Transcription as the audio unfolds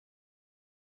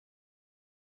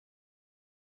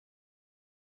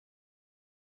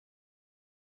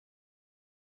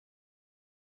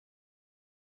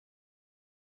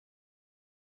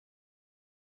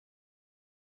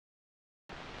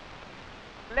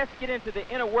let's get into the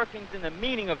inner workings and the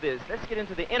meaning of this. Let's get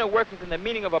into the inner workings and the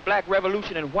meaning of a black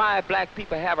revolution and why black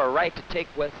people have a right to take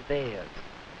what's theirs.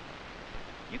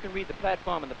 You can read the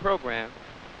platform and the program,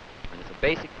 and it's a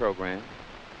basic program,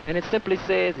 and it simply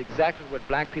says exactly what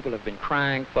black people have been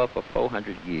crying for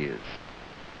 400 years.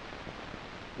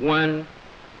 One,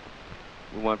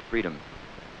 we want freedom.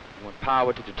 We want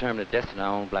power to determine the destiny of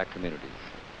our own black communities.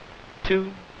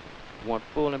 Two, we want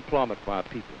full employment for our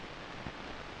people.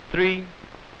 Three,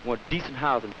 we want decent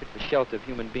housing fit for shelter of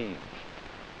human beings.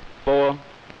 Four,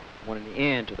 we want an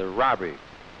end to the robbery of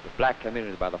the black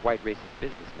community by the white racist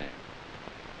businessman.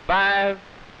 Five,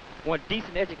 we want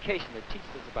decent education that teaches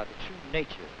us about the true nature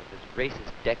of this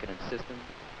racist, decadent system.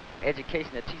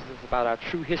 Education that teaches us about our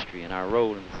true history and our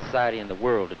role in the society and the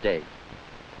world today.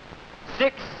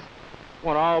 Six, we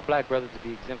want all black brothers to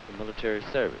be exempt from military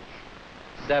service.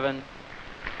 Seven,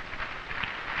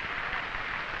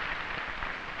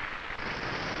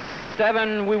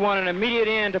 we want an immediate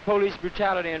end to police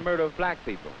brutality and murder of black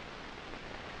people.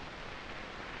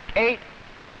 8,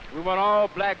 we want all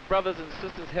black brothers and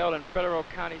sisters held in federal,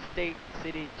 county, state,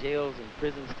 city, jails, and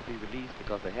prisons to be released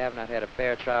because they have not had a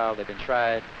fair trial. They've been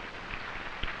tried.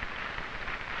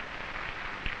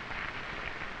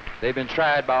 They've been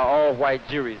tried by all white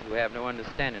juries who have no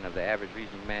understanding of the average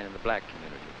reasoning man in the black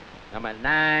community. Number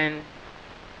 9,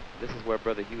 this is where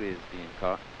Brother Huey is being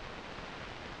caught.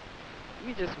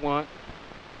 We just want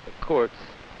the courts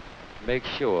to make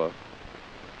sure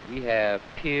we have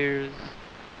peers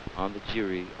on the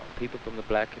jury of people from the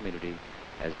black community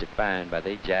as defined by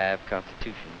their jive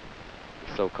constitution,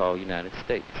 the so-called United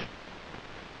States.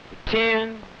 The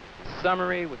 10,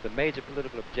 summary with the major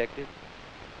political objective.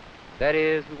 That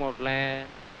is, we want land,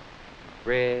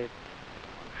 bread,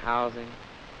 housing,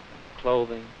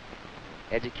 clothing,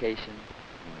 education,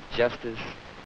 justice,